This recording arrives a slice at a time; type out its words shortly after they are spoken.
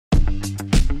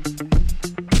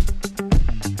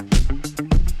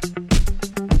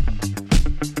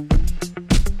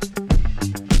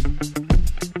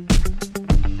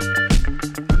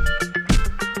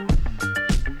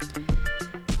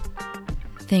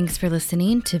Thanks for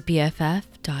listening to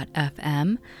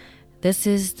BFF.FM. This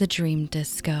is the Dream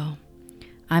Disco.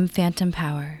 I'm Phantom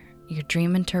Power, your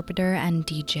dream interpreter and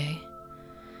DJ.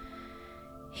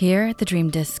 Here at the Dream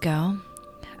Disco,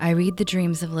 I read the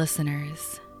dreams of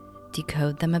listeners,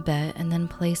 decode them a bit, and then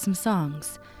play some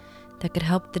songs that could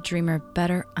help the dreamer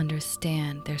better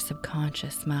understand their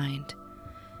subconscious mind.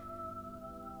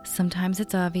 Sometimes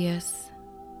it's obvious,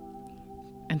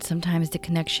 and sometimes the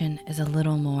connection is a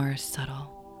little more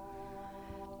subtle.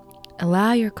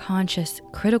 Allow your conscious,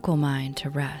 critical mind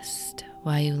to rest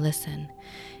while you listen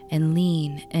and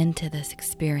lean into this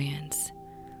experience.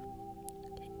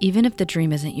 Even if the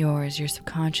dream isn't yours, your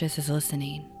subconscious is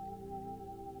listening.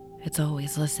 It's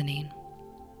always listening.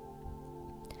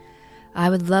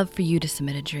 I would love for you to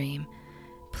submit a dream.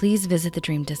 Please visit the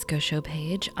Dream Disco Show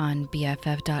page on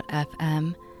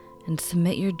BFF.FM and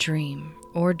submit your dream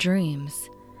or dreams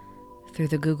through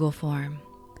the Google form.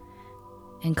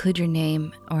 Include your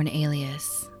name or an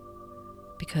alias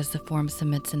because the form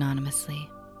submits anonymously.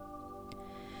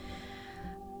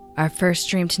 Our first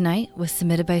dream tonight was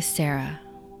submitted by Sarah.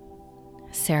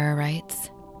 Sarah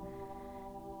writes,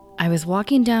 I was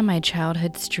walking down my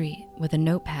childhood street with a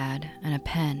notepad and a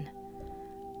pen,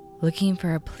 looking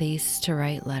for a place to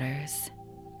write letters.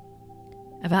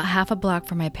 About half a block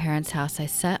from my parents' house, I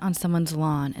sat on someone's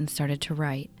lawn and started to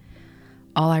write.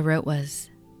 All I wrote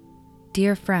was,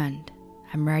 Dear friend,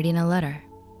 I'm writing a letter.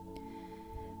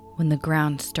 When the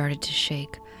ground started to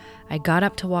shake, I got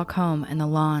up to walk home and the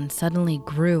lawn suddenly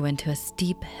grew into a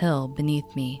steep hill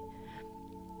beneath me.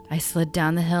 I slid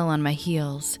down the hill on my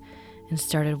heels and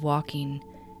started walking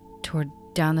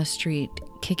down the street,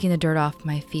 kicking the dirt off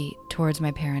my feet towards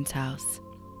my parents' house.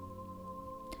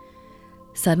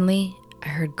 Suddenly, I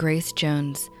heard Grace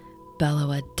Jones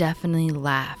bellow a deafening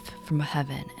laugh from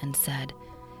heaven and said,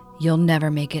 You'll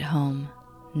never make it home.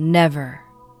 Never.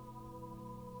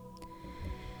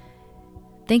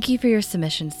 Thank you for your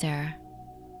submission, Sarah.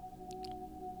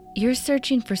 You're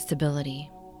searching for stability,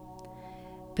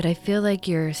 but I feel like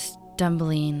you're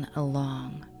stumbling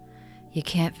along. You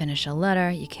can't finish a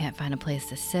letter, you can't find a place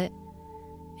to sit,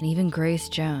 and even Grace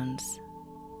Jones,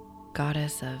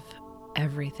 goddess of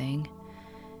everything,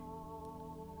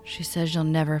 she says you'll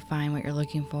never find what you're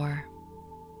looking for.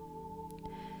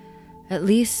 At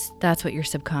least that's what your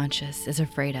subconscious is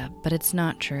afraid of, but it's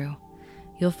not true.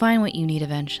 You'll find what you need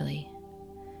eventually.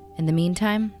 In the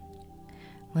meantime,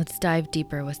 let's dive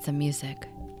deeper with some music.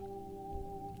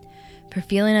 For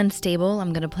feeling unstable,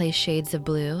 I'm going to play Shades of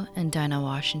Blue and Dinah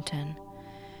Washington.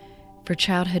 For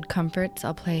childhood comforts,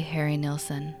 I'll play Harry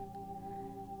Nilsson.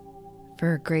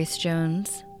 For Grace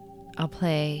Jones, I'll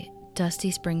play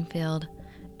Dusty Springfield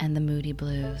and the Moody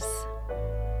Blues.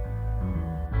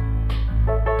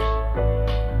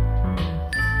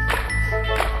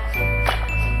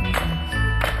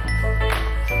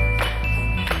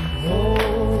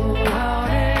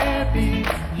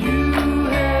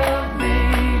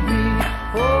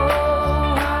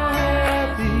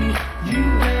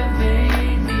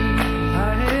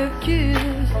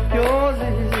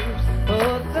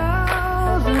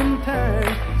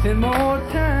 And more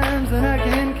times than I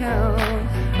can count,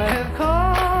 I have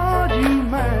called you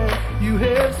mine. You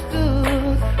have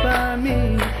stood by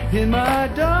me in my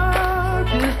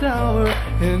darkest hour.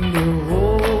 And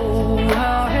oh,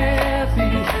 how happy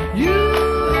you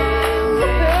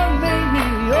have made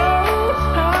me. Oh,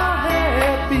 how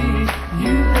happy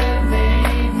you have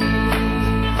made me.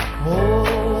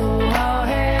 Oh,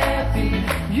 how happy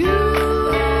you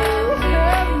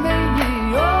have made me.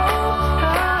 Oh,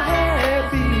 how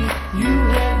happy you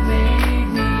have made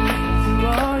me. Through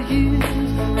our years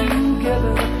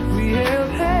together, we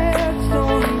have had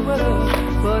stormy weather,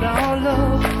 but our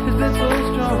love has been so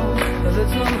strong that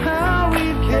somehow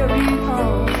we've carried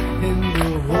on. In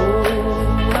the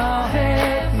whole, how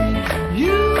happy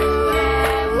you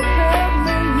have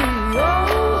made me. Oh,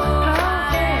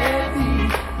 how happy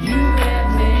you have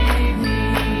made me.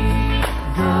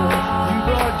 Girl, you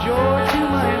brought joy to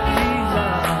my empty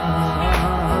life.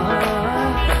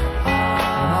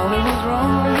 And all that was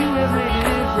wrong, you have made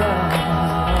it right.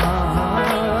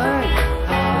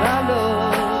 And I love.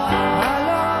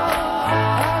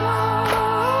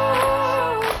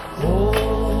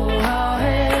 Oh, how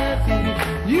happy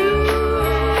you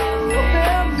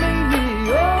have made me.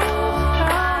 Oh,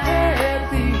 how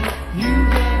happy you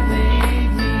have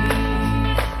made me.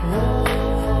 Oh,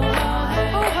 how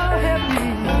happy.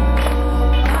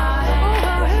 Oh, how happy.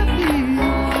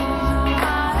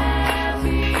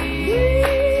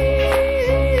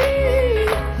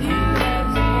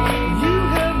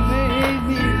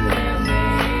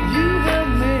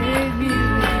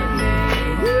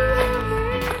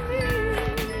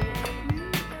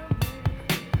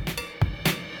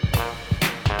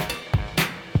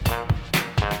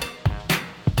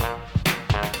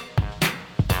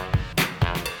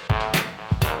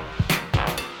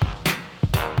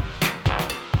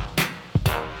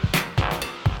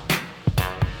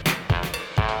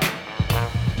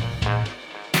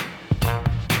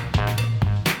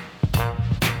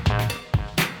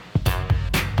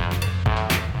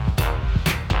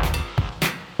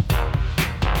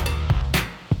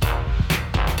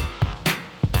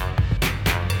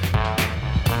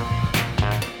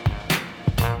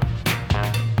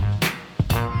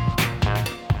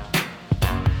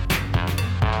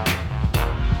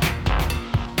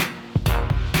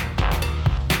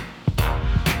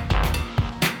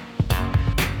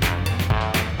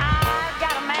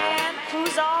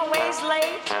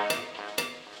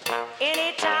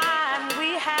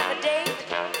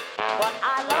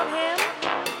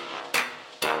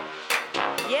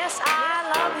 Yes, I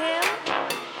love him.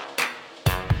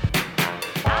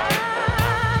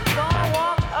 I'm gonna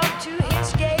walk up to his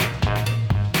gate,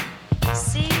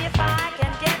 see if I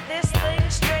can get this thing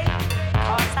straight,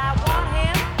 'cause I want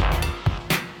him,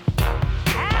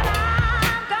 and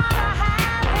I'm gonna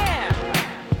have him.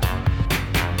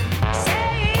 Say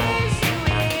is you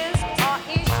is, or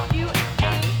is you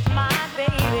ain't my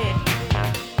baby.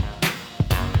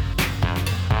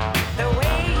 The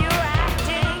way you're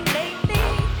acting lately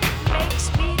makes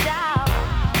me doubt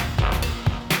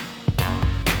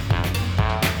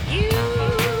you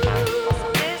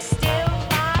is still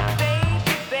my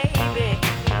baby, baby.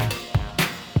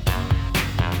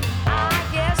 I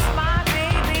guess my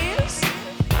baby's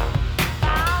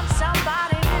found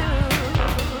somebody new.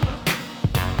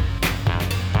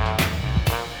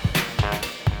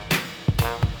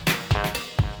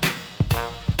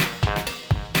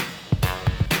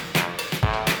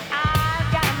 I've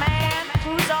got a man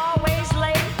who's always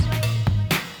late.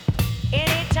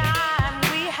 Anytime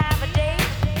we have a date,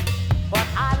 but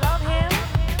I love him.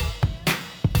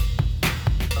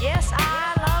 Yes, I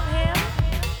love him.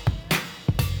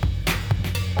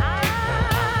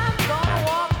 I'm gonna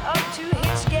walk up to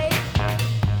his gate,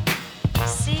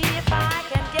 see if I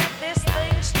can get this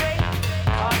thing straight,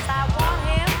 'cause I want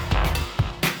him,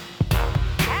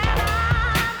 and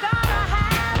I'm gonna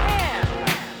have him.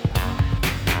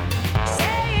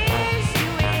 Say is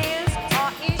you is, or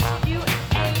is you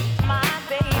ain't my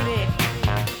baby.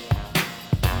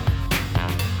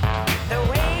 The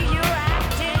way you're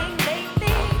acting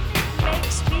lately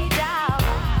makes me doubt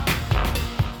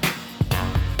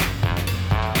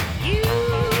you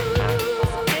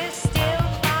is still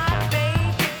my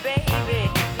baby, baby.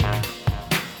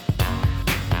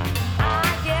 I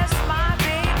guess my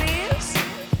baby's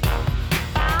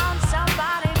found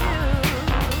somebody new.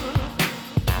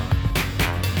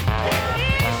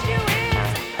 Is you is,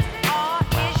 or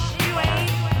is you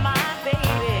ain't my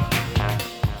baby.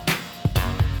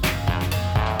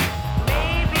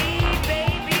 Maybe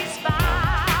baby's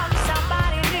found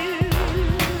somebody new.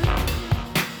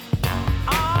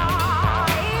 Or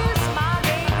is my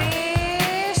baby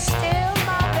still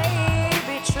my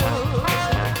baby true?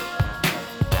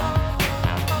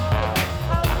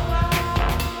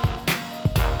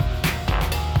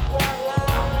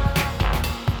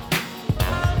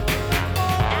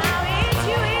 Now is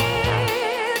you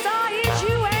is, or is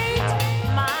you ain't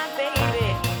my baby.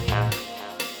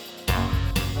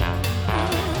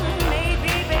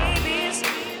 Maybe baby's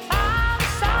found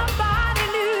somebody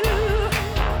new.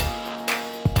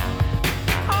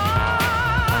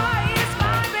 Or is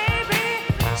my baby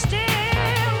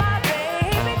still my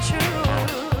baby true?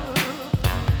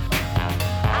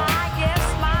 I guess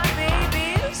my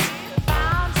baby's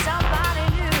found somebody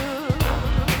new.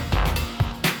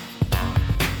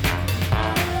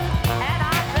 And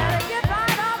I better get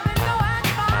right up and go and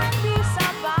find me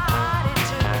somebody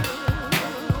too.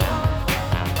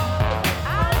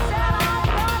 I said I'm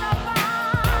gonna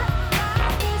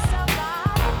find me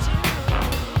somebody too.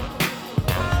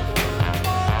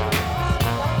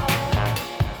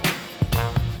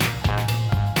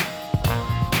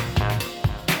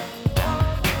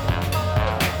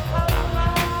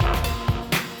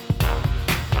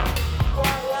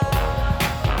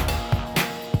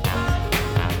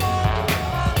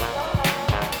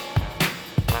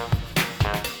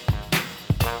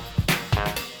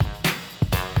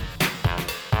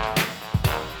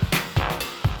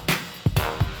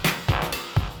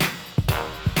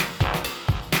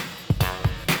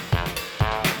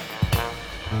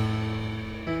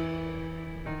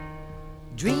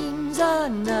 Dreams are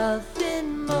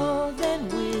nothing more than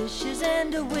wishes,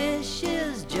 and a wish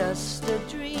is just a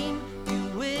dream you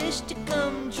wish to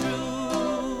come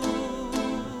true.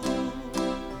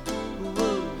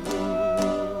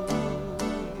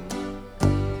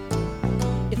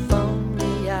 If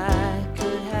only I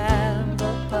could have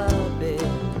a puppy,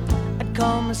 I'd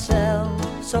call myself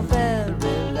so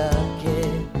very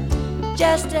lucky,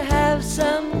 just to have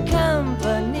some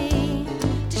company,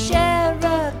 to share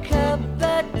a cup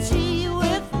of tea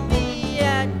with me.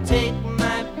 I'd take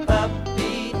my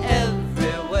puppy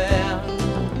everywhere.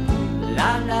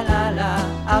 La la la la,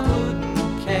 I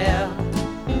wouldn't care.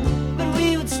 But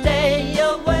we would stay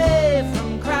away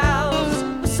from crowds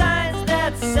with signs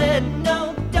that said no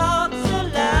dogs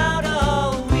allowed.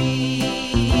 Oh,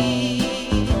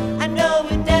 I know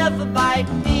we never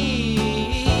bite me.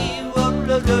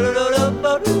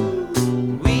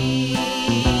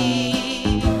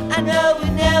 I know we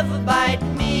never bite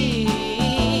me.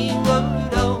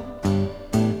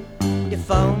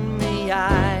 If only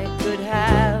I could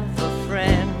have a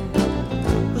friend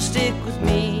who'll stick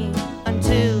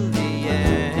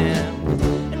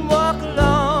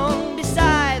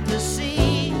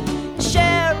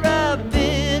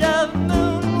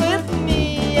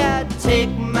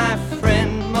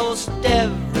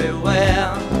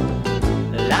there.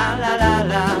 La la la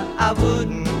la, I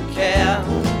wouldn't care.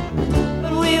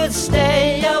 But we would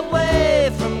stay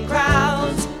away from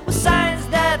crowds with signs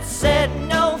that said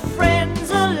no friends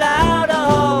allowed.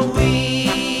 Oh,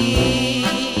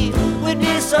 we'd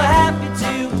be so happy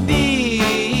to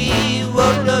be.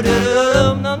 Whoa, no, no,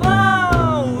 no,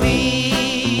 no,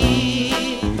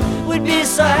 we'd be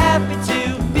so happy to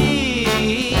be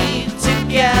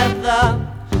together.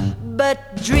 But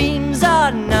dreams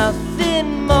are nothing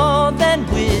more than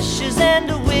wishes,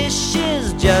 and a wish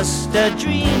is just a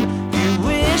dream you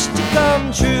wish to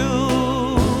come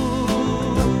true.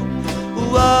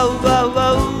 Whoa, whoa,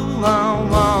 whoa, whoa,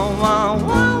 whoa,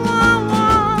 whoa, whoa,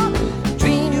 whoa.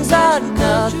 Dreams are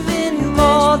nothing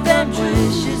more than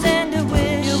wishes, and a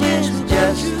wish is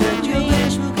just a dream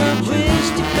you wish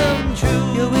to come true.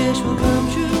 Your wish will come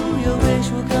true. Your wish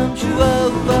will come true. Whoa,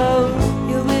 whoa.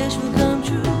 Your wish will come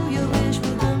true. Your wish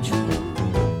will come true.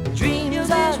 Dreams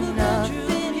are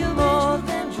nothing more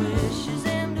than wishes,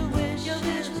 and a wish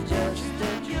is just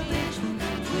a dream. Your wish will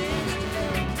come true.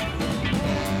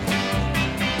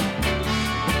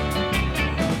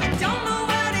 I don't know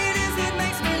what it is that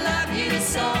makes me love you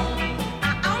so.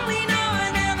 I only know I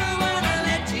never wanna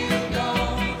let you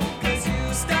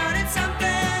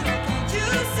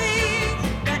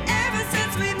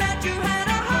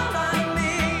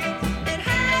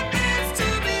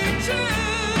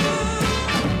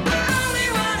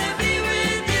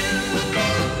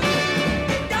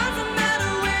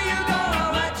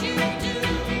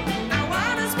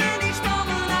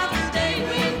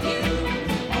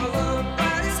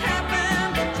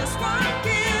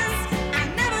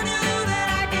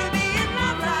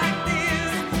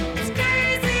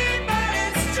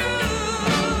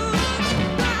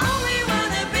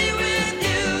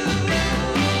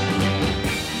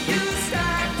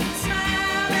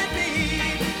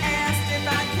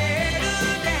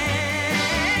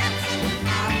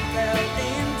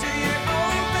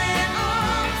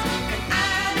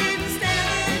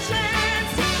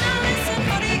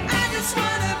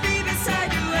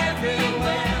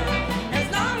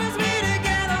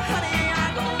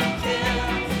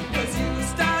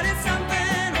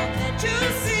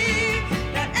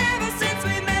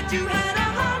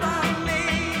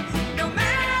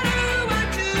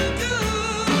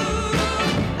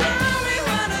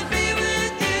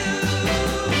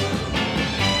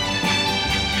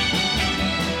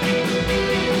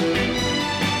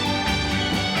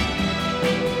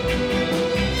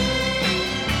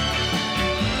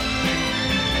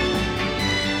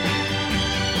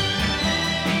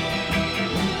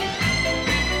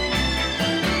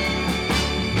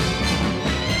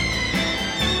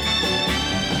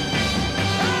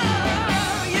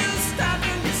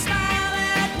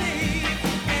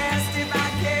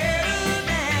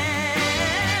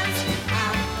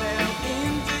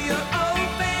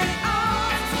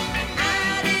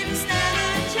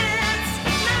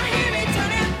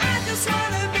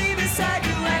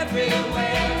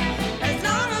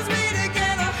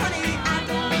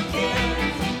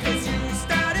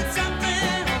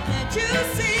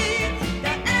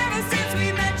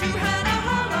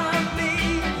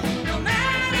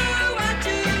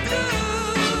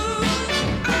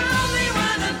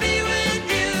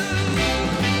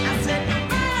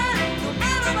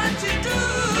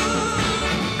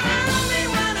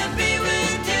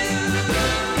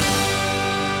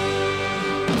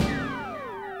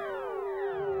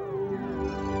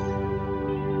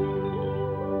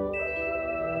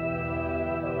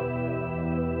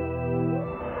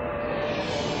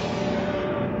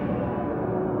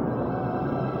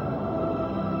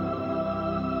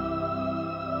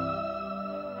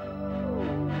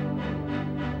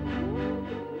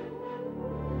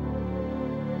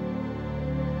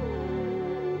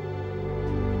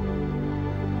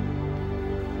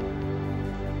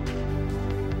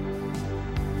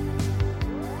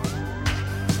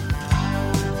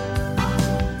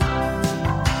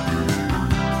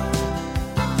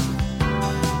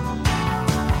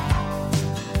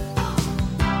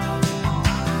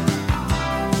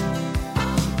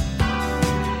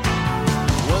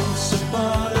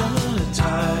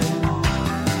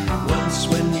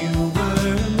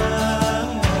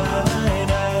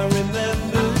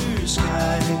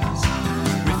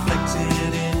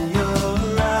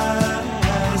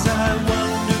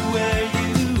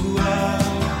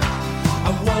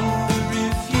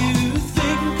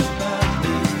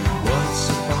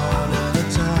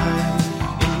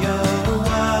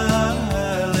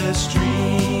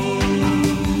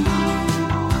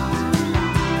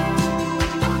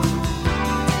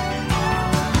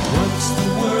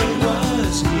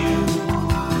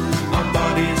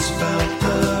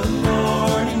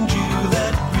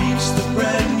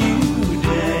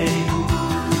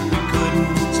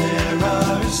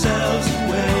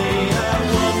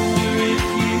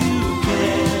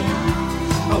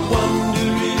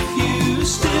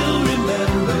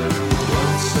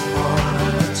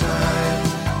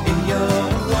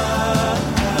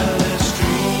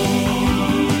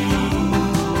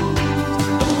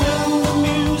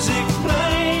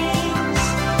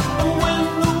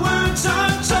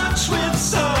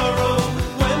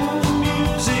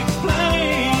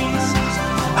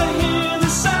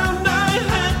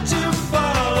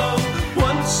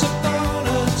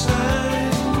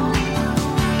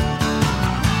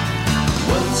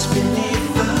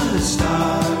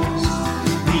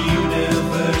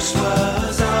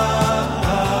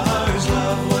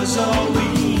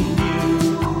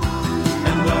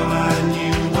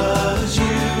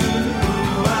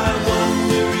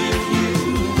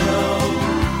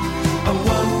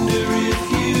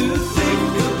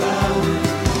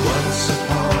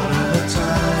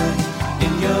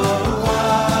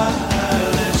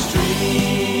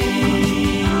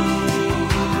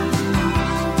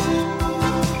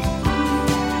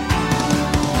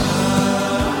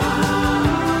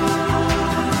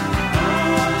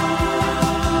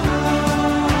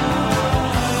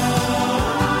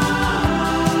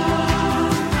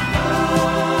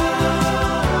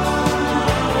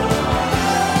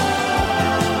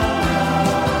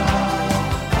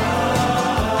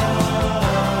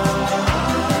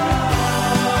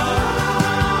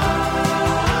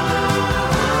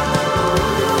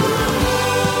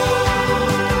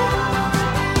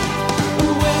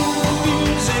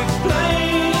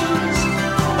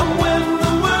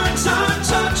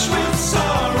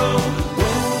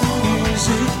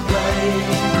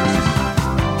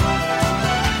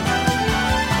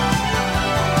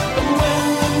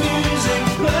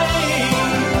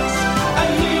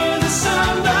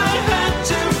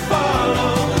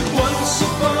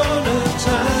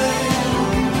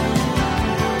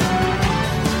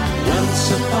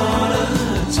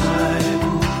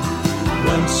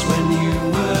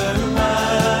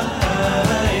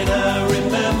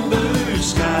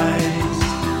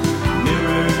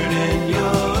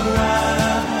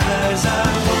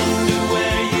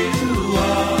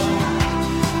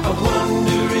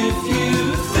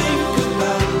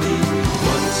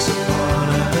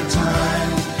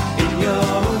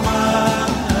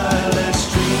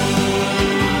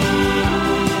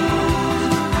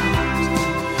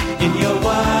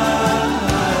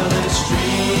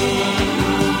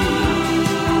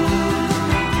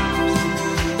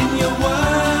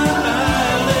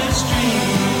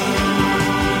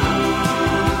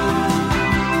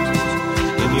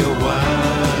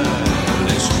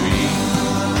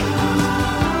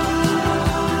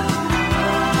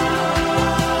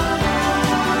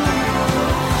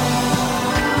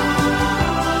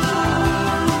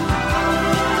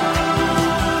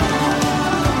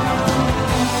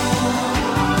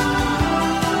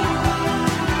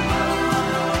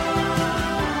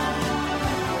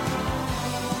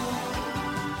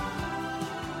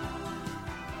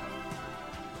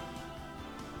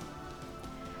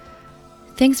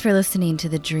Thanks for listening to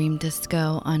the Dream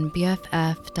Disco on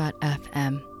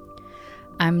BFF.fm.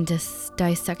 I'm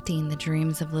dissecting the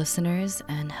dreams of listeners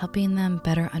and helping them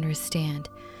better understand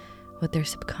what their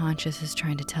subconscious is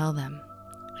trying to tell them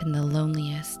in the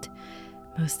loneliest,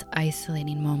 most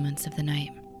isolating moments of the night.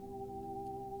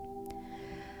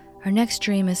 Our next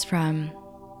dream is from,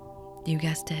 you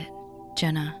guessed it,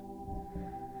 Jenna.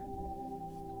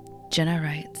 Jenna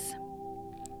writes,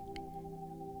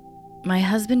 my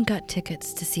husband got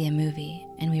tickets to see a movie,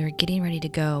 and we were getting ready to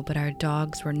go, but our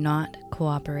dogs were not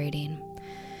cooperating,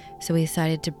 so we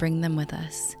decided to bring them with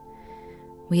us.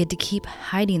 We had to keep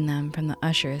hiding them from the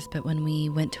ushers, but when we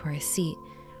went to our seat,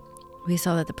 we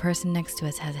saw that the person next to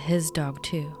us had his dog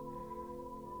too,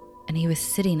 and he was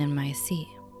sitting in my seat.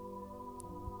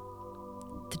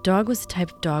 The dog was the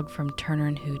type of dog from Turner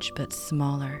and Hooch, but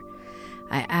smaller.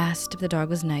 I asked if the dog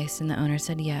was nice, and the owner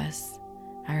said yes.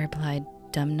 I replied,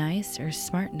 dumb nice or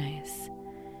smart nice?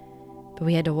 But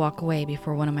we had to walk away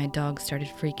before one of my dogs started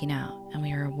freaking out, and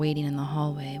we were waiting in the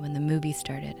hallway when the movie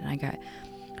started, and I got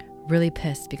really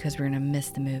pissed because we were going to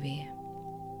miss the movie.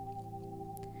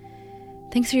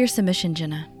 Thanks for your submission,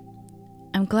 Jenna.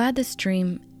 I'm glad this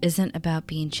dream isn't about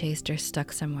being chased or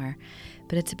stuck somewhere,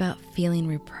 but it's about feeling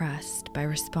repressed by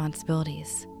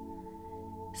responsibilities.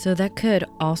 So that could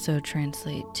also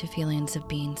translate to feelings of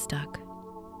being stuck.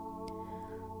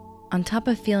 On top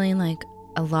of feeling like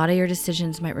a lot of your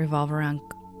decisions might revolve around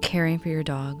caring for your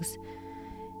dogs,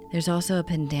 there's also a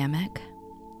pandemic,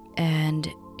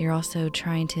 and you're also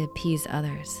trying to appease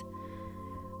others.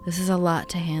 This is a lot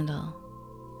to handle,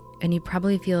 and you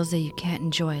probably feel as though you can't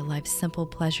enjoy life's simple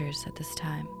pleasures at this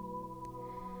time.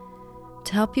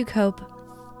 To help you cope,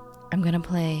 I'm going to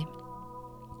play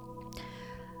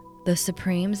The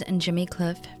Supremes and Jimmy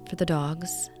Cliff for the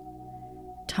dogs,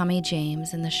 Tommy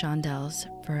James and the Shondells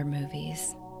for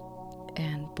movies,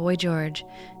 and Boy George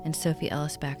and Sophie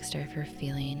Ellis Baxter for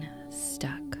feeling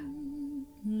stuck.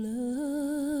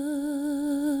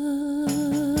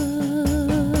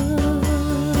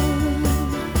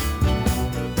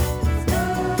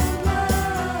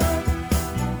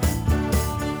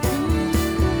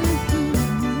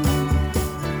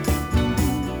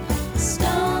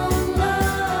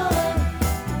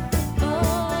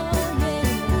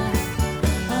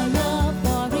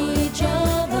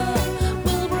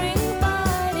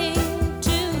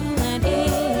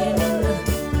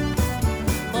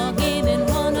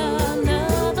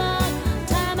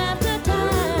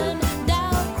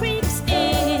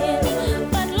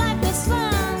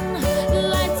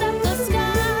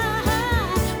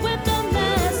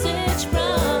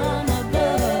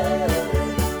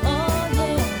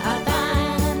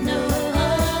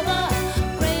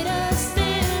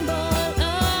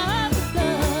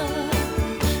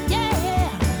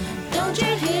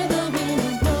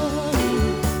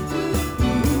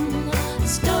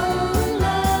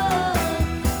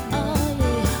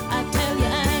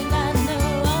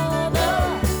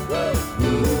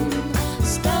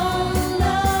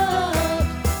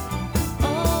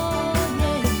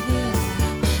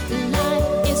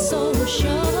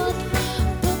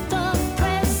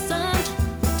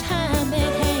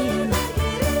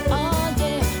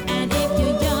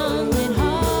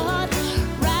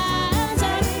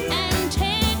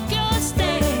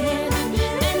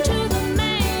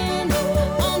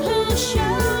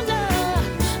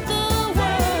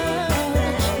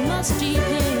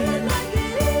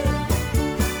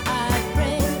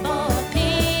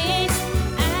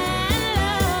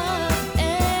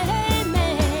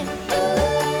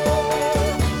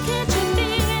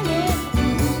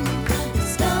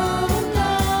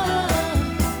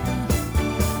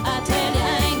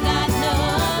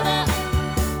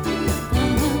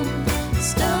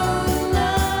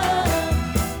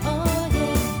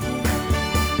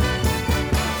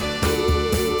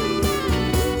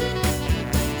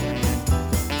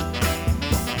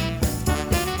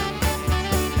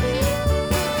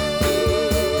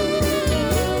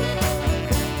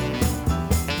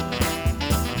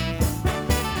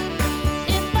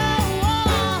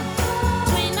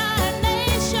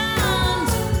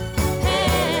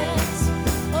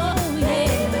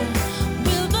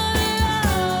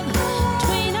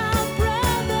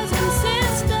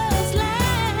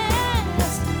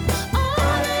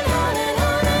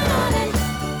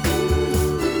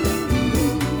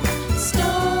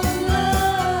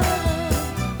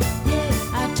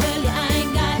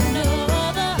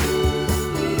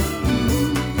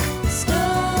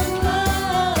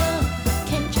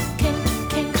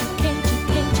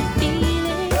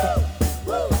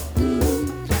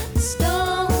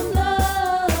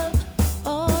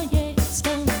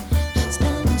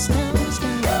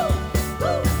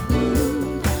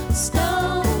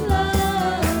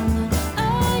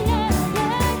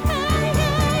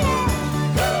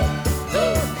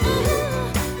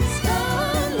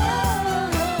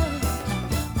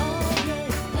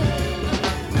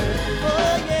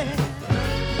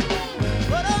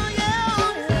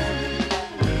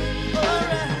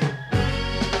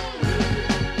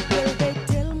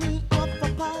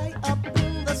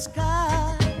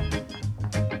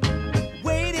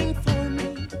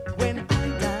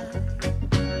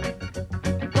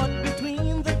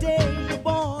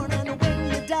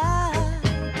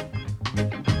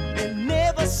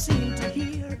 seem to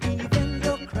hear even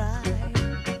your cry.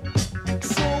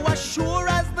 So as sure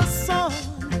as the sun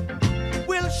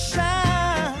will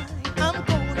shine, I'm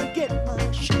gonna get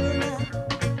my share now.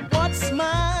 What's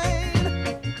mine?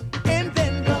 And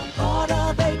then the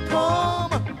harder they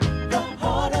come, the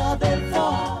harder they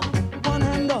fall, one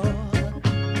and all.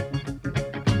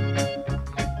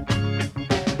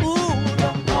 Ooh,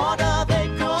 the harder they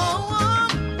come,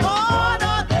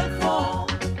 harder they fall,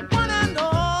 one and all.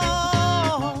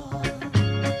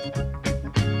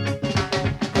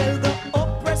 Well, the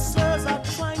oppressors are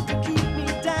trying to keep me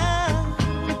down,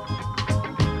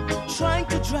 trying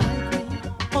to drive me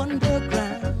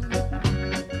underground.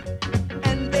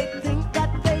 And they think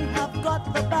that they have got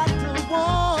the battle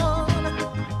won.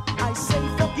 I say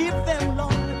forgive them,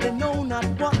 Lord, they know not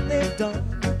what they've done.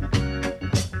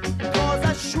 'Cause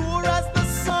as sure as the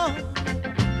sun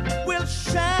will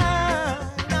shine,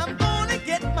 I'm gonna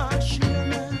get my share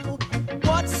now.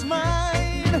 What's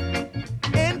mine?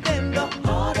 And then the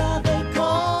harder they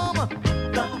come,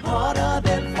 the harder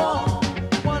they fall,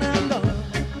 one and all.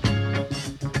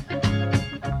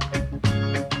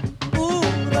 Ooh,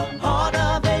 the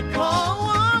harder they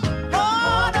come,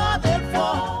 harder they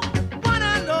fall, one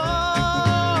and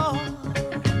all.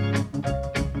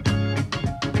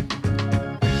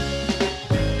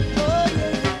 Oh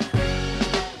yeah,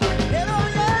 yeah, oh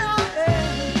yeah, oh yeah.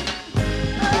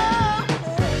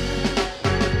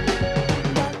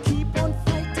 I'll keep on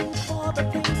fighting for the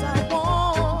things I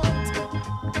want,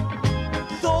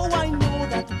 though I know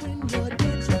that when you're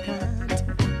dead you can't.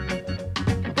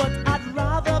 But I'd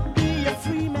rather be a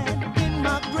free man in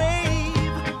my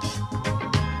grave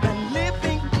than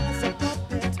living as a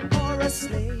puppet or a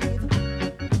slave.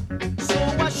 So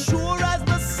as sure as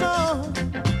the sun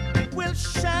will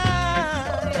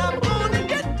shine, I'm gonna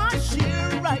get my share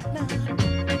right now.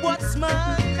 What's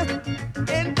mine?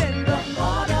 And then the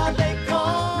harder they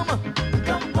come,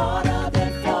 the harder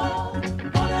they fall,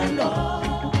 one and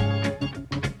all.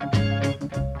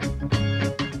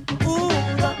 Ooh,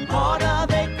 the harder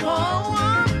they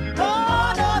come, the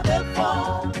harder they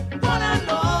fall, one and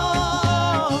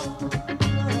all.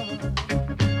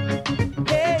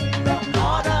 Hey, the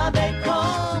harder they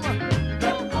come,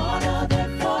 the harder they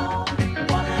fall,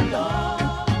 one and all.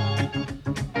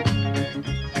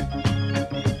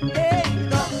 Hey,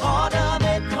 the harder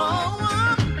they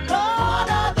come, the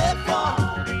harder they fall,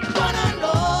 one and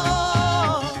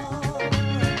all.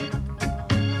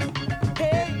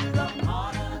 Hey, the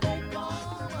harder they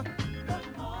come, the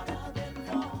harder they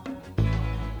fall.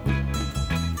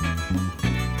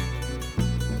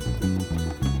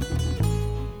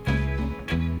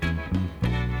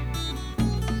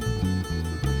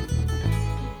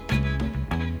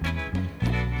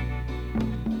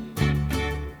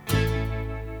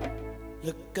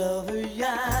 Look over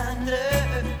yonder.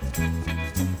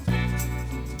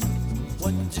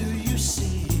 What do you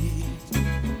see?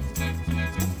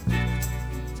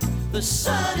 The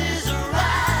sun is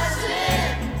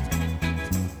rising,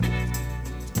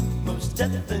 most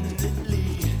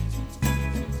definitely.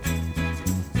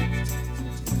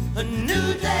 A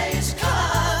new day is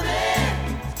coming.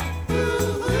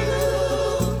 Ooh,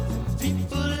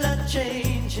 people are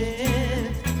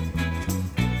changing.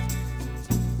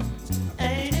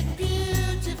 Ain't it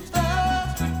beautiful?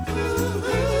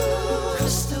 Ooh,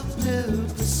 crystal blue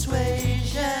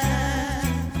persuasion.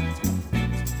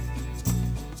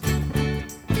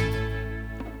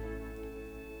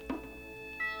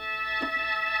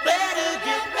 Better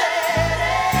get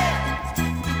ready.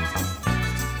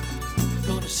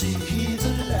 Gonna see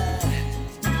the light.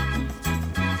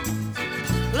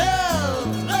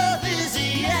 Love is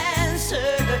the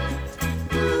answer.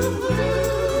 Ooh,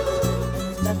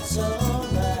 that's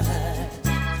alright.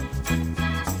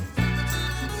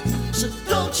 So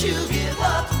don't you give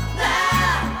up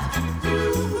now.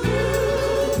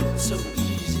 Ooh, so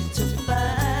easy to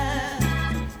find.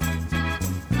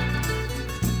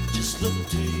 Just look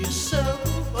to your soul.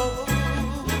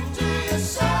 Look to your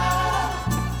soul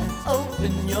and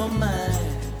open your mind.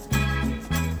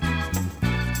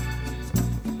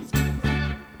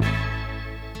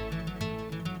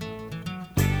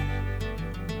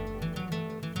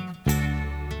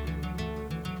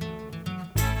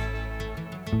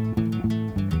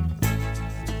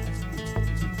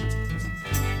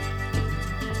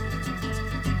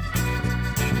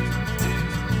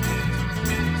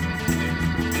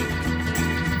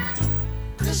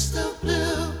 Crystal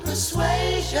blue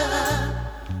persuasion.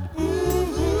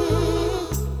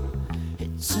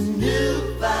 It's a new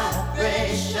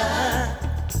vibration.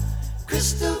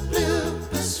 Crystal blue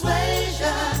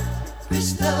persuasion.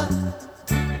 Crystal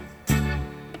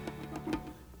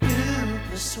blue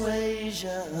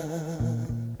persuasion.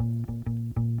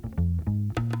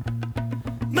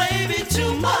 Maybe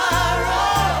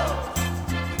tomorrow,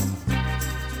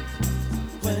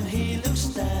 when he looks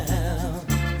down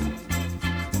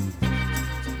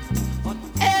on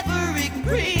every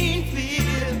green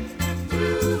field,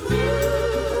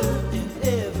 in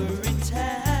every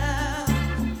town,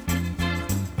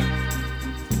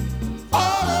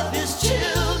 all of his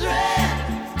children,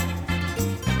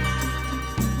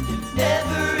 in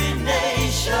every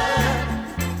nation,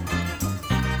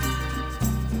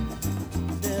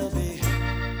 there'll be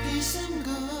peace and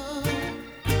good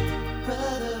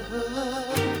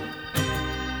brotherhood,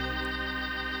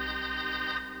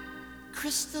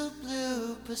 crystal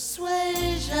blue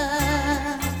persuasion.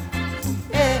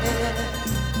 Yeah.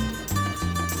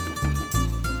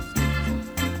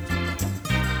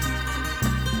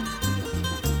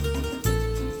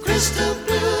 Crystal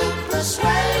blue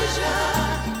persuasion.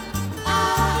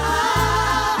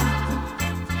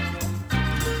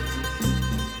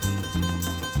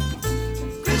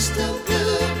 Crystal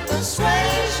blue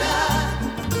persuasion.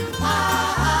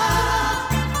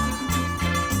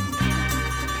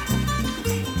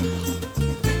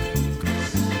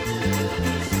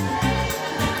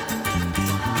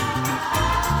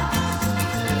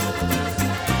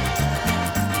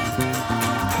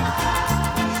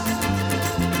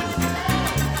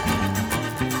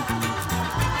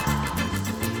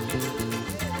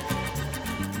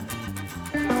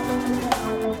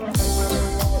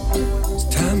 It's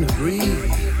time to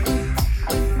breathe.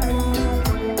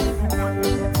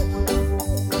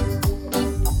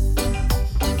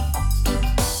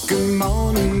 Good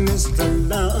morning, Mr.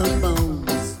 Love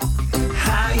Bones.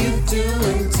 How you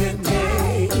doing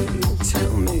today?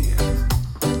 Tell me.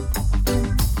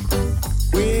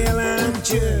 Well, I'm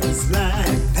just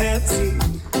like Patsy.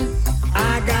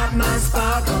 I got my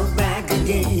sparkle back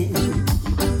again.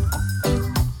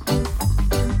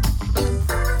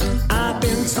 I've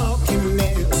been talking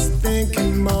less,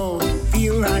 thinking more.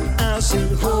 Feel like I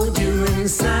should hold you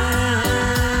inside.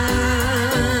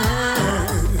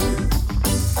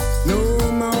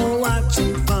 No more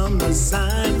watching from the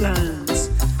sidelines.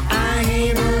 I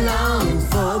ain't along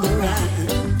for the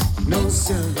ride, no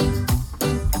sir.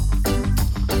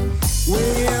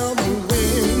 Well, the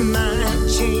wind might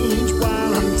change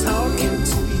while I'm talking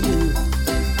to you.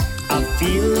 I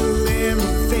feel a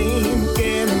little thing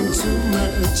getting too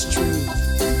much truth.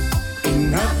 Ain't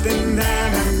nothing that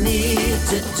I need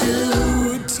to do.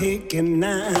 Take it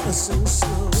nice and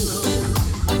slow.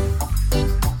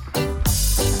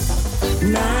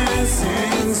 Nice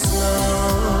and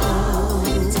slow.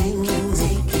 Take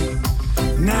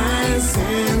it. Nice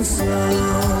and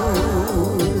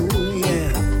slow.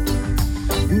 Yeah.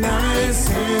 Nice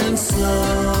and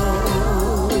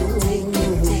slow. Take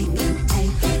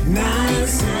it.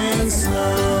 Nice and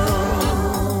slow.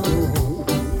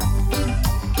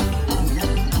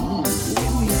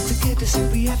 When we are together, so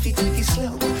we have to take it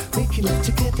slow. Making love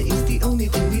together is the only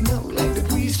thing we know. Like the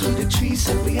breeze through the trees,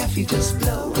 so we have to just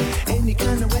blow. Any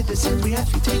kind of weather, so we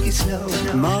have to take it slow.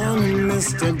 Morning,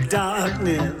 Mr.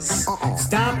 Darkness.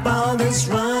 Stop all this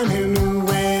running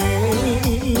away.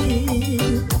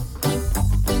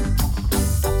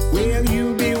 Well,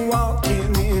 you be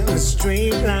walking in a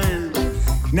straight line.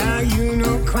 Now you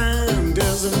know crime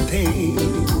doesn't pay.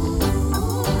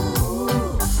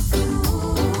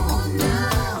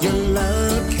 Your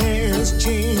luck has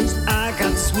changed. I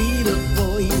got sweeter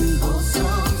for you.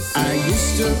 I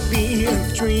used to be a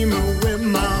dreamer with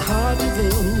my heart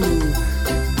full.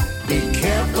 Be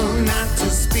careful not to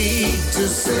speak too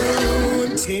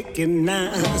soon. Take it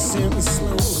nice and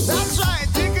slow. That's right,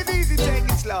 take it easy, take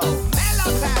it slow.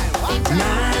 Mellow time, watch out.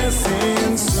 Nice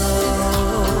and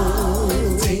slow.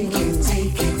 Take it.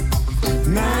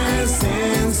 Nice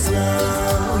and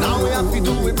slow. Now we have to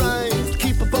do it right.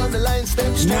 Keep up on the line,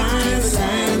 step straight. Nice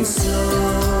and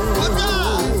slow. Good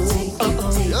girl.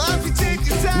 You have to take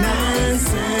your time.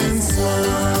 Nice and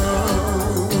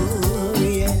slow.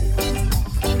 Yeah.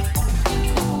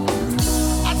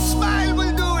 A smile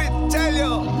will do it, tell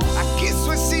you. A kiss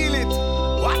will seal it.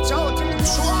 Watch out,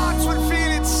 Schwartz will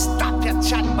feel it. Stop your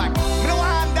chat back. No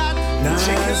one that.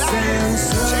 Check your Nice and lines,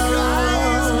 slow. check your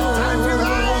eyes, time for your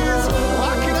eyes.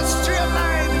 Walk in a straight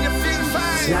line and you feel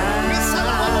fine. Miss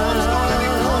someone who's not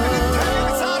letting go of it. Tell him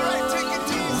it's alright, take it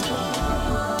easy.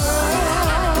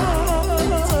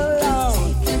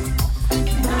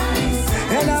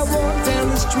 And I walk down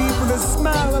the street with a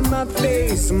smile on my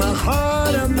face, my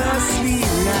heart on my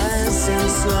sleeve, nice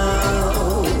and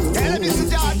slow. Tell him, Mr.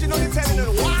 George, you know you're telling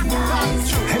her what to talk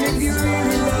to. And if you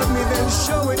really love me, then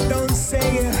show it, don't say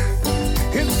it.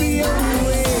 It's the only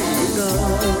way to go.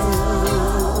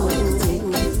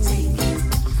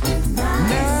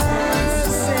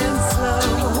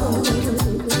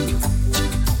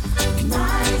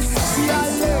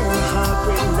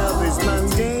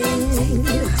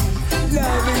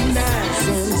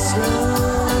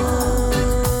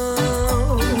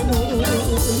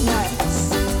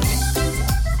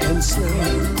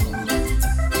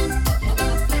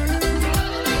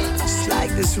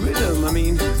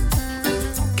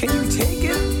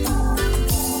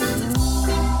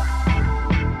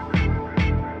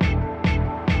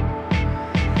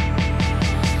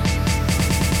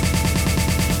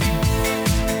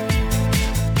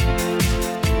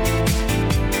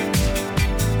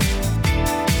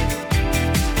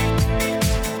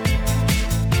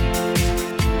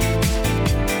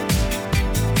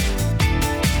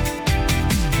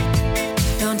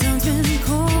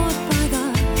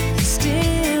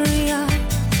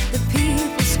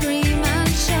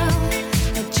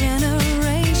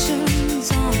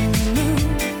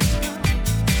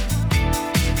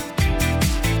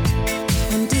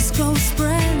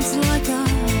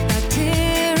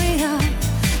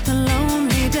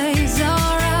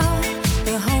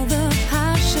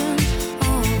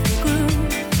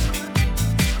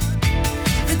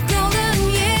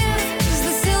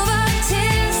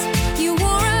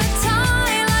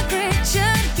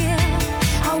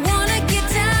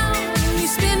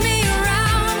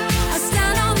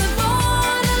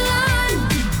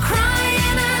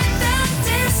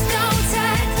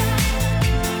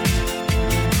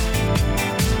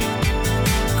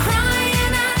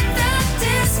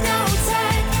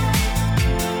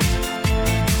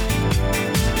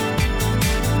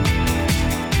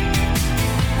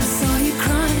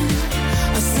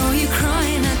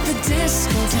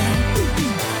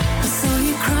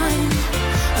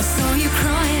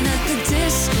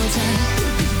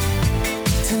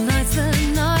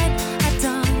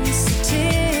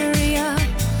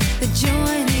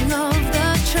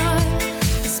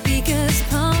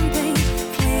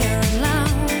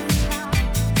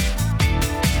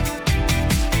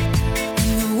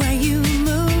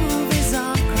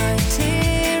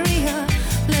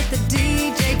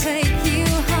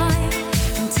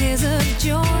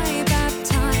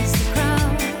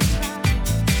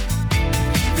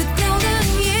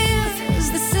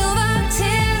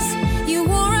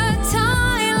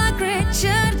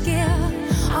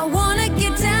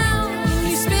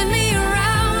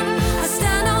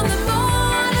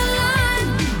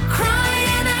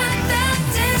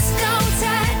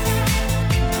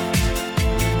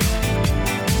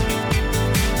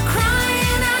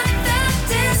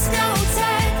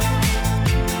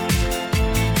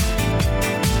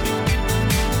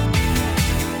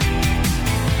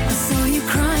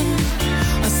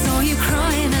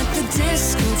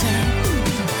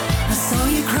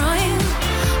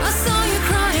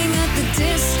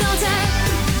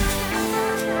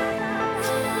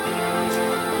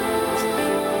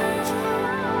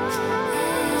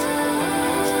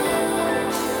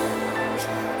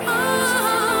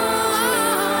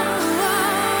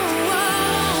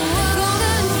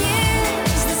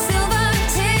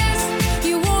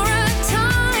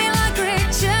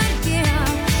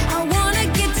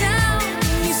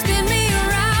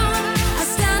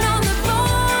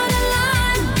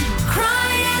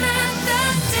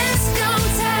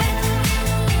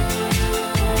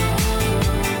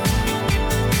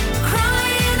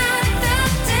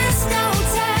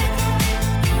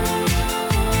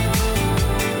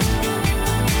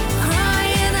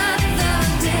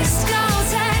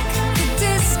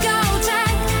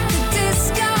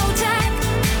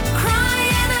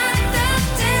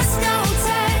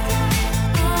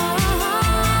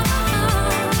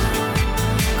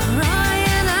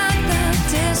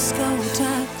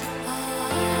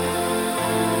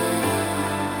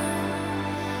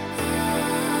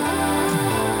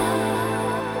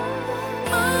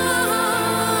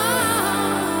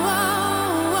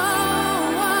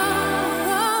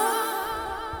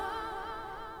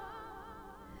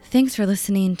 Thanks for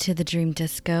listening to The Dream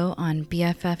Disco on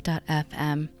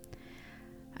BFF.fm.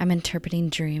 I'm interpreting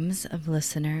dreams of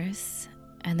listeners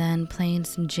and then playing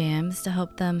some jams to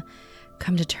help them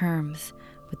come to terms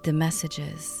with the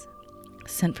messages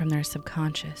sent from their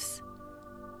subconscious.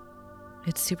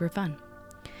 It's super fun.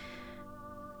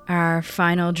 Our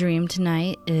final dream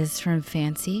tonight is from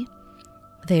Fancy.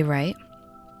 They write,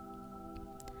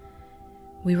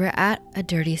 "We were at a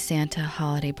Dirty Santa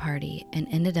holiday party and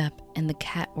ended up in the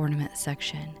cat ornament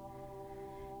section.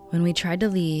 When we tried to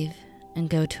leave and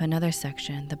go to another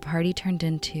section, the party turned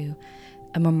into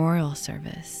a memorial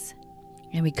service,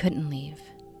 and we couldn't leave.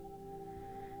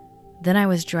 Then I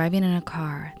was driving in a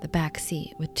car, the back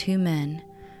seat, with two men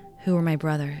who were my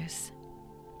brothers.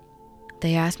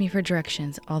 They asked me for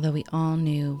directions, although we all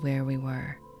knew where we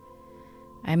were.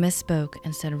 I misspoke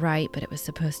and said right, but it was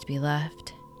supposed to be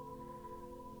left.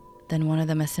 Then one of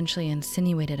them essentially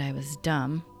insinuated I was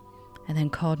dumb and then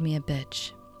called me a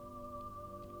bitch.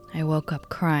 I woke up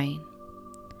crying.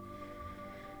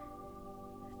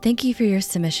 Thank you for your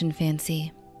submission,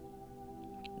 Fancy.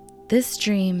 This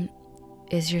dream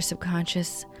is your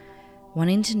subconscious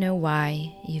wanting to know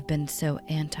why you've been so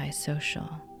antisocial.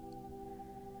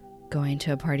 Going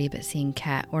to a party but seeing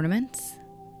cat ornaments?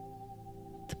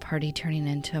 The party turning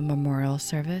into a memorial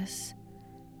service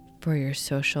for your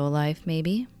social life,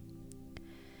 maybe?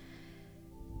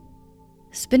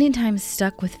 Spending time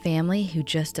stuck with family who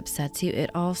just upsets you, it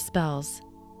all spells,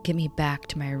 get me back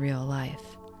to my real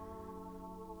life.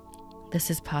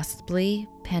 This is possibly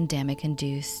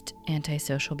pandemic-induced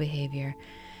antisocial behavior,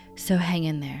 so hang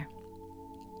in there.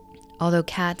 Although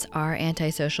cats are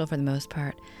antisocial for the most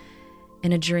part,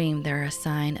 in a dream they're a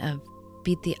sign of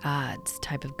beat the odds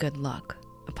type of good luck,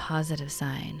 a positive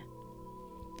sign.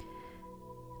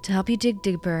 To help you dig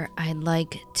deeper, I'd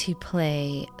like to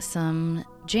play some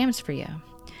jams for you.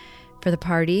 For the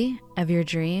party of your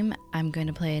dream, I'm going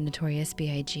to play Notorious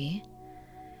B.I.G.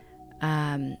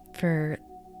 For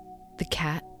the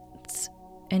cats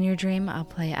in your dream, I'll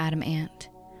play Adam Ant.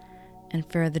 And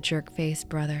for the Jerkface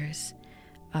Brothers,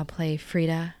 I'll play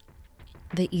Frida,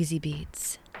 The Easy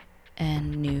Beats,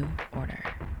 and New Order.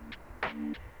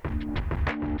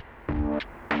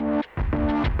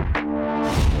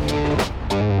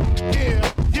 Yeah,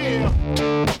 yeah,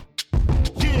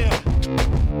 yeah,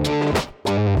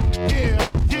 yeah,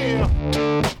 yeah.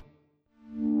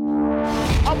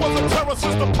 I was a terror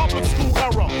since the public school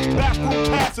era. Bathroom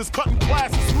passes, cutting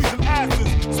classes, squeezing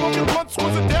asses. Smoking blunts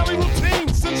was a daily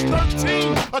routine since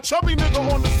 13. A chubby nigga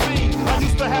on the scene. I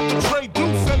used to have the tray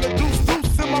deuce and the deuce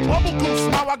in my bubble goose.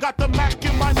 Now I got the Mac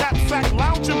in my knapsack,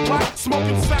 lounging black,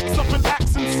 smoking sacks up in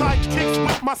accent sidekicks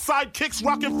with my sidekicks,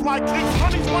 rocking fly kicks.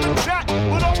 Honeys wanna chat,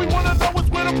 but all we wanna know is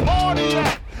where the party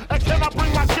at. And can I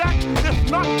bring my gat? If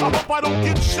not, I hope I don't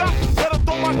get shot. Better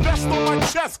throw my vest on my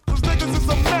chest, cause niggas is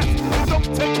a mess. It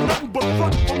don't take nothing but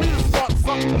front for me to start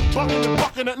something. Bucking and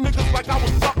bucking at niggas like I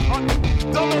was duck hunting.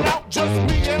 Dumbing out just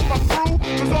me and my crew,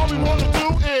 cause all we wanna do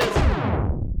is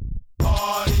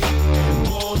party and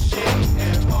bullshit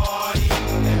and party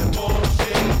and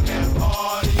bullshit and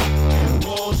party and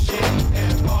bullshit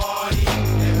and party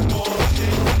and bullshit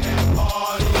and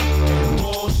party and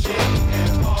bullshit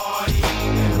and party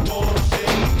and bullshit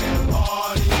and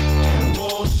party and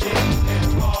bullshit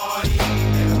and party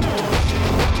and bullshit.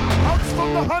 Outs from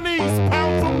the honeys,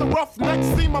 pound from the roughnecks.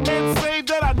 See my man say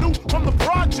that I knew from the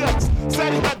projects.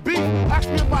 Said he had beef, asked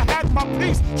me if I had my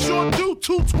piece. Sure do,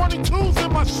 222s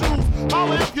in my shoes.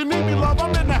 Holla if you need me, love,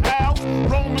 I'm in the house.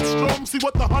 Roam and strom, see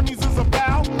what the honeys is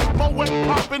about. Moet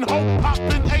poppin', hope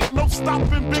poppin', ain't no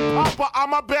stoppin'. Big Papa,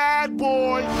 I'm a bad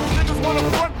boy. Niggas wanna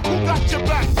front, who got your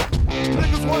back?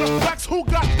 Niggas wanna flex, who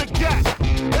got the gat?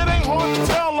 It ain't hard to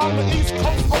tell, I'm the East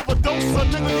Coast overdoser.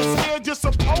 Nigga, you're scared, you're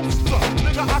supposed to.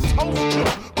 Nigga, I told you,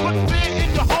 put fear in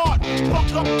your heart.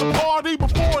 Fuck up the party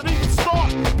before it even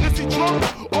start. Is he drunk,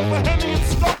 over Henny and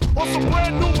stuff? Or some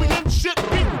brand Nubian shit,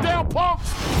 beating down punks?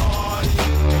 Party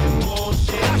and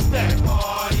bullshit, that's that.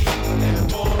 Party and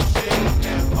bullshit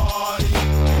and party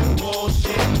and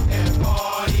bullshit and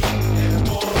party and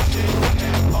bullshit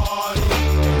and party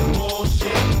and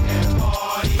bullshit and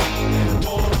party and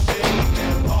bullshit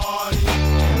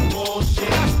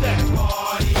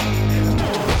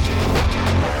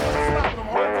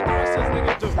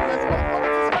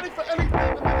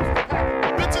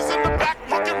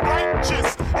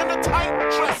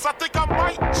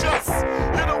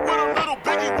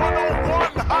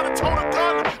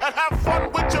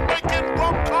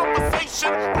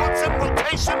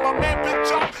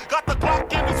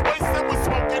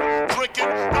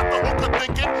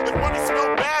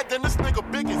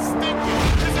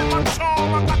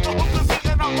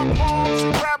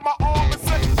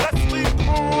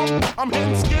I'm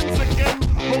hitting skins again.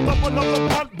 Rolled up another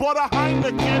blunt, bought a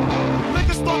Heineken.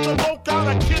 Niggas start to loke out,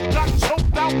 a kid got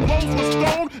choked out, blows was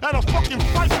thrown, and a fucking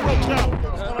fight broke out.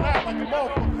 Coming out like a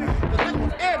motherfucker. The nigga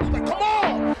was amped, he's like, come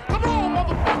on,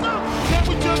 motherfucker. Can't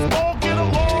we just all get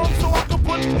along so I can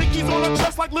put hickeys on her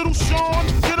chest like little Sean?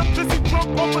 Get a pissy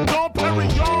drunk off a Dom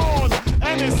Perignon.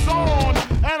 And it's on,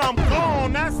 and I'm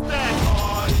gone, that's that.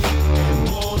 Party and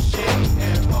bullshit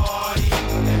and party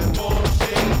and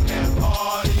bullshit and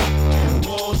party and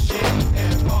bullshit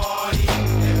and party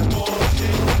and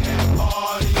bullshit and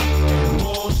party and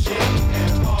bullshit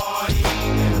and party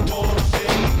and bullshit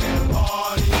and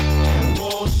party and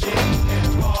bullshit and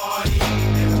party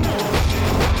and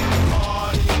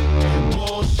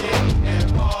bullshit and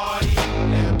party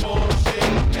and bullshit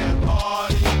and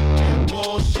party and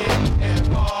bullshit and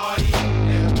party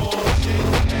and bullshit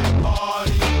and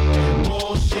party and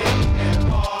bullshit and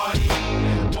party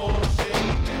and bullshit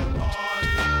and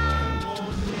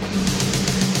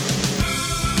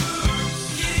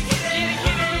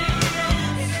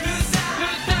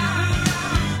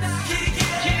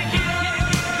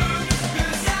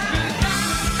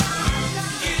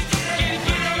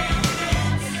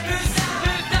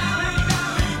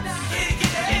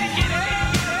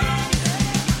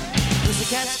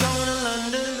Pussycat's going to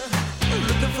London,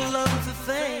 looking for love and for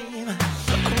fame.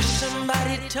 I wish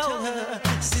somebody told her,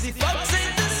 city folks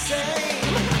ain't the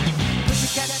same.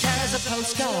 Pussycat carries a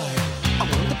postcard, I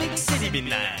want the big city be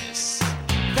nice.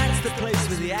 That's the place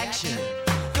with the action,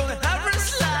 gonna have her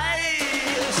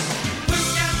slice.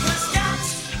 Pussycat, Pussycat,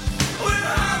 where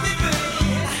have you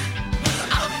been?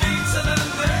 I've been to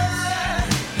London,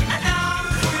 and now I'm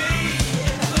queen.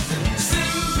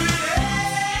 Sitting pretty,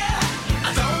 I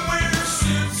don't wear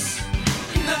suits.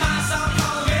 The mice all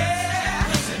call me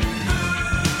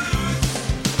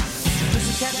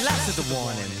Pussycat laughs at the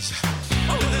warnings.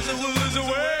 Oh, there's a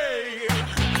way.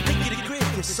 I think you'd agree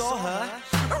if you saw her.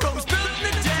 A rose built in a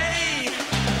day.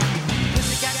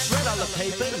 Pussycat's read all the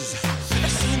papers.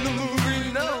 I've seen the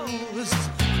movie knows.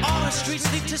 All the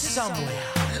streets lead to somewhere,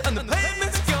 and the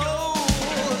pavement's gold.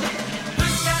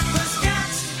 Pussycat,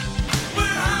 Pussycat,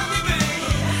 where have you been?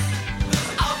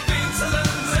 I've been to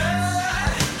London,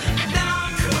 and now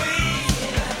I'm queen.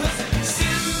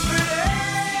 Sitting pretty,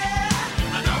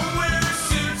 I don't wear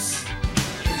suits.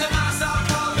 The mice all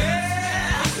call me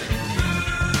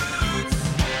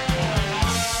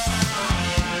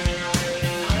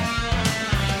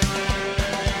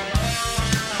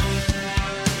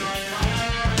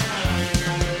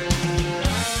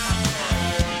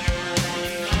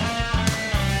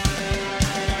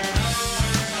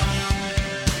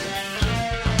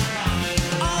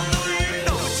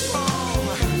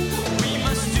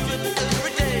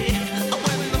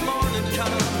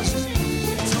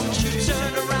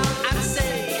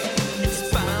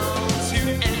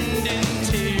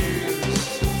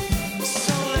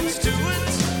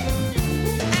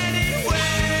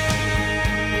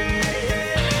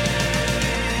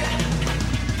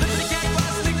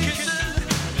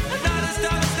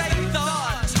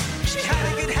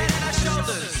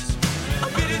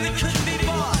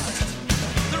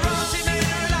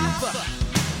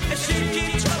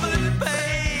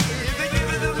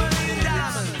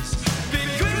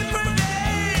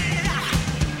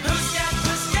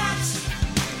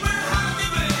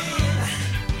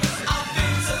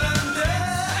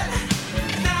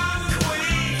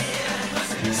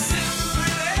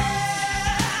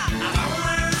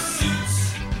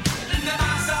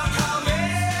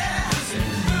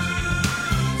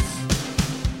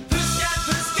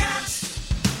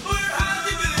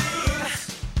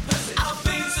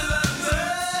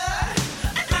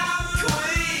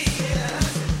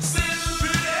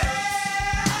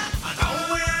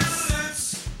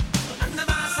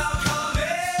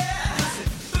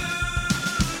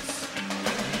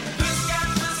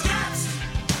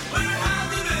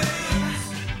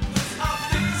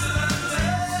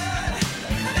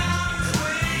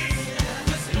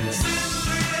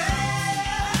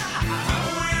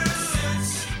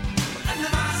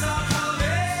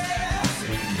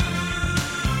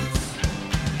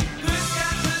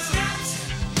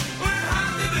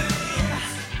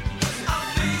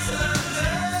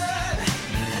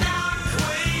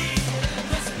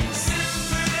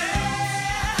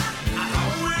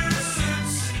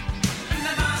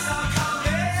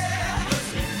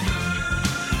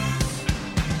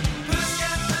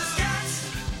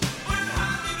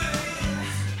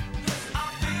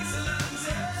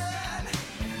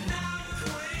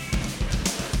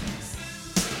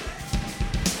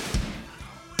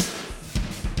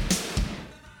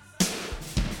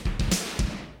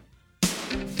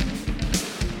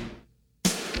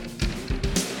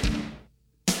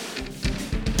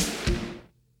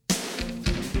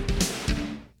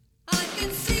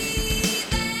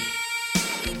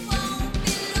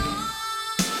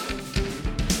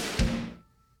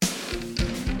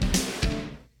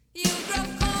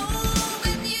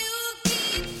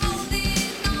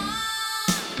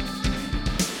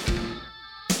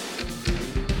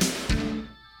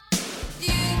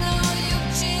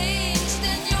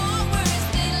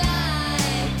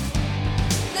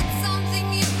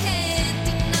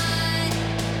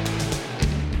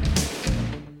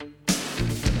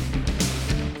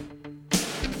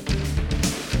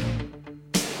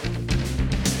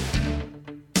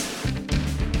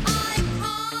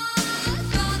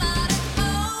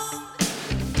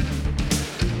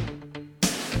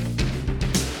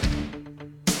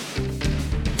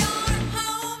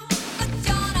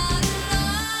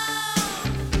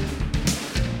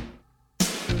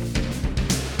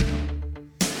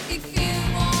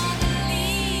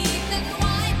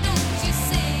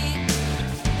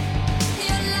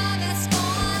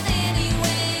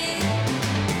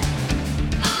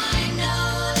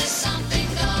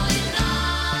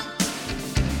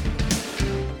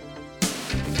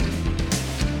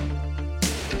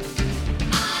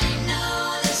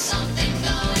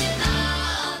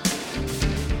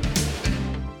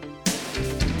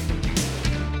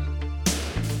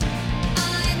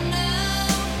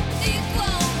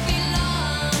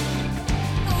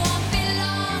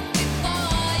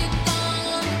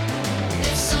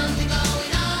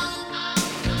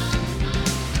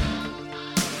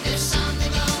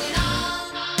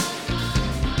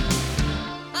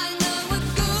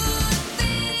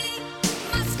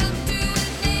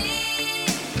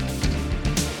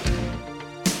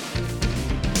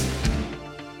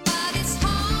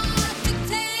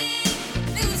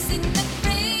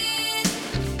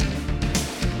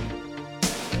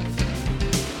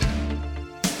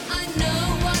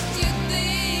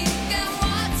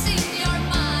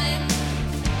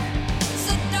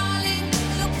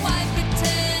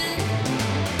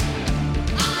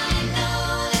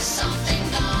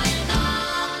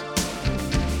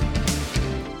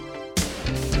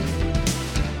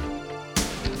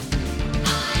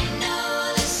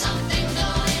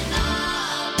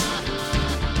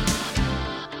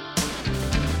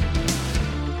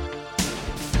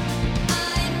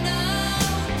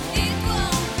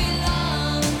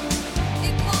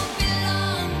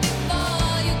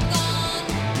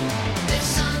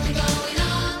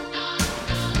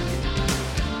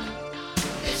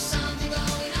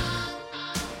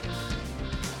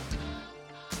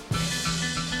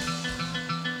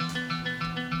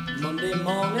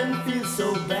morning feels so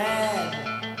bad.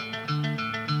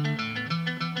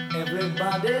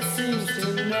 Everybody seems to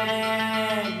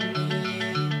nag me.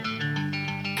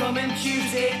 Coming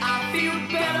Tuesday, I feel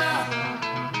better.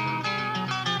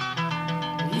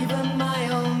 Even my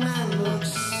old man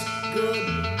looks good.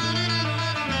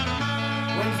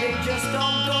 Wednesday just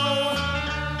don't go.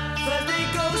 Thursday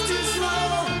goes too slow.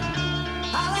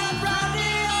 I'll have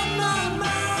Friday on my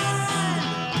mind.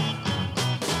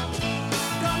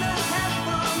 Gonna have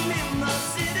fun in the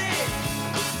city.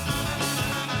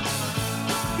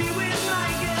 Be with my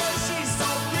girl, she's so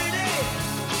pretty.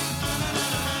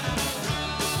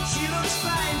 She looks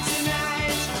fine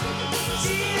tonight.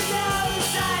 She's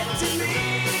outside to me.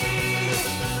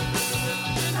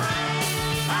 Tonight,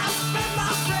 I'll spend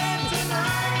my friend.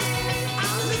 Tonight,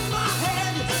 I'll lose my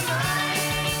head. Tonight,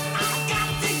 I got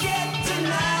to get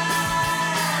tonight.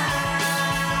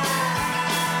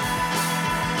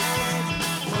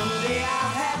 Monday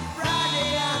I'll have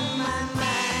Friday on my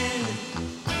mind.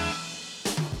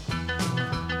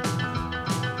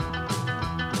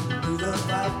 Do the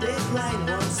 5-day grind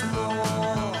once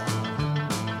more.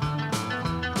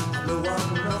 I want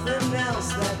nothing else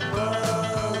that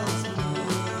loves me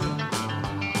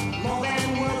more than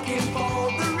working for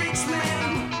the rich man.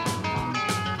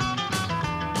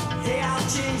 Hey, I'll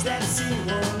change that scene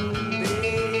one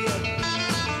day.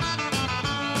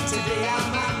 Today I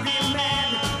might be mad,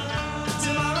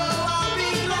 tomorrow I'll be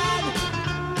glad,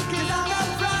 'cause I've got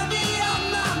Friday on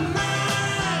my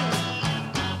mind.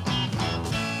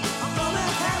 I'm gonna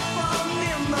have fun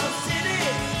in the city.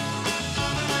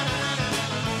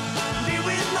 Be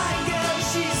with my girl,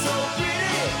 she's so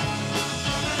pretty.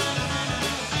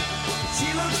 She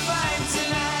looks fine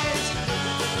tonight.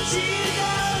 She's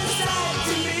outside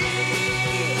to me.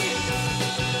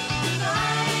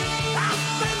 Tonight, I'll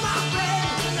spend my friend.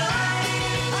 Tonight,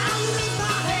 I'll lose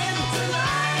my head.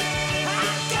 Tonight, I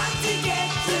got to get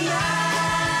tonight.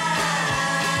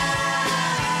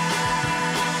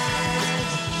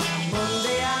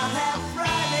 Monday I'll have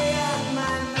Friday on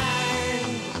my mind.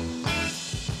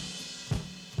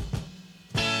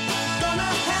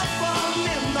 Gonna have fun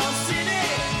in the city.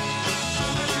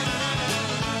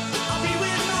 I'll be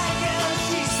with my girl,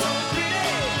 she's so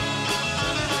pretty.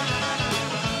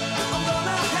 I'm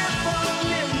gonna have fun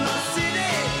in the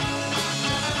city.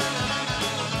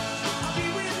 I'll be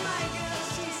with my girl,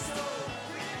 she's so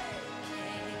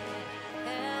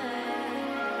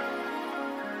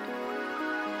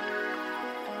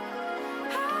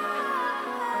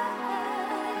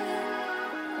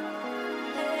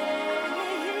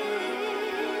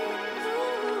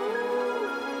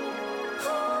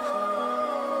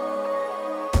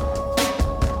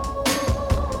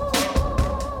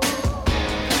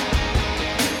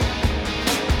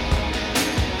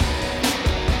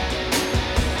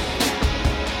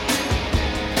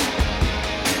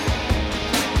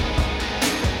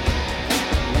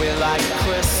We're like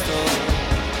crystal.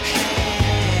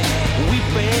 We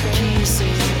break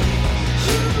easy.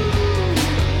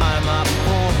 I'm a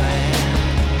poor man.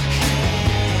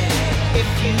 If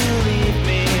you leave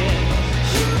me,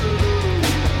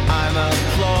 I'm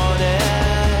applauded,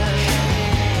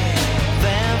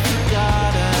 then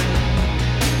forgotten.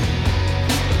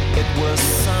 It was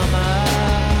summer,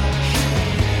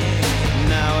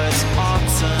 now it's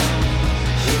autumn.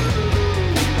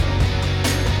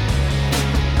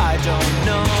 I don't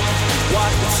know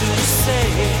what to say.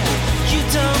 You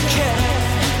don't care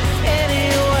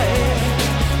anyway.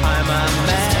 I'm a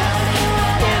man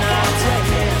in a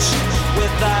rage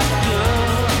with that girl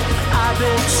I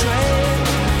betrayed.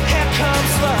 Here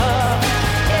comes love.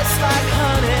 It's like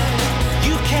honey.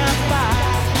 You can't buy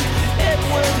it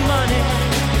with money.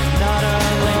 Not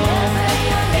alone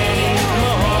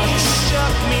anymore. You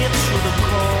shut me to the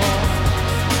core.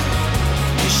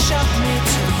 You shut me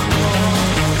to the core.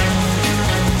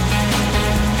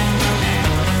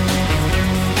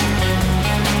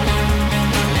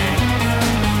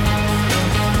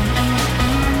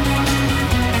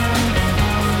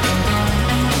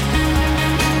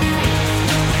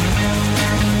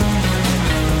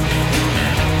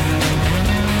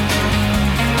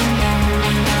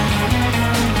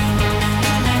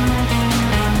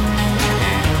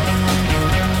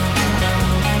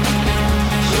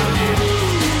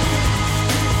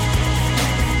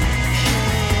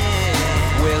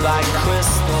 Like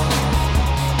crystal,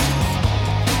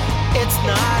 it's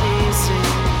not easy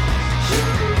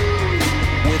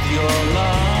with your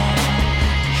love.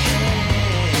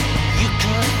 You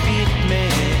could beat me.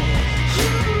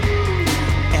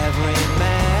 Every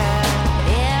man,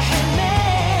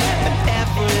 and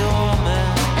every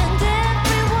woman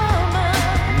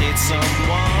needs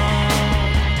someone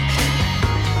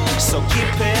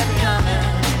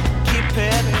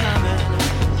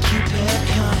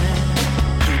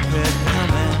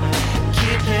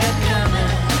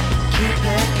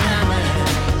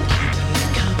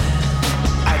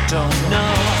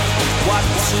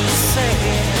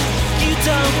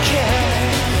don't care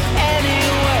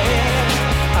anyway.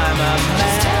 I'm a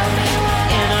man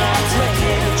in a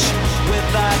rage with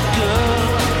that girl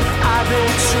I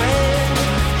betrayed.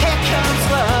 Here comes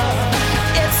love,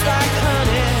 it's like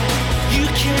honey, you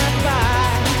can't buy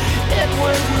it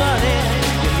with money.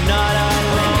 You're not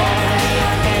alone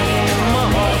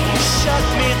anymore. You shut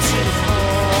me to the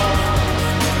core.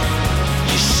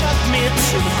 You shut me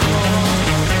to the core.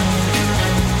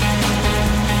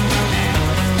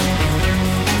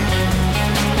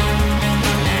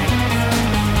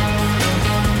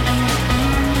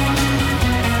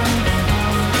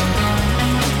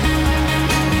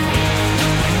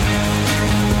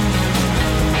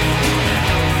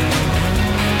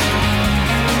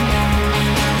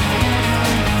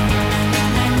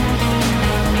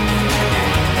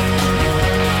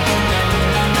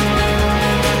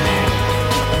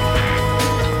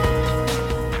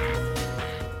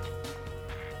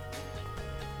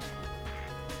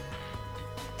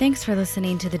 Thanks for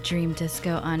listening to the Dream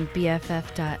Disco on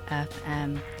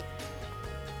BFF.FM.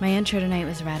 My intro tonight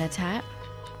was Rat-a-tat.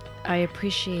 I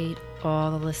appreciate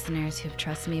all the listeners who've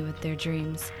trusted me with their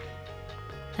dreams,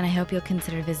 and I hope you'll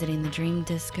consider visiting the Dream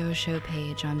Disco show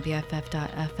page on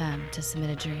BFF.FM to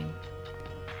submit a dream.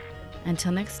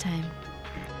 Until next time.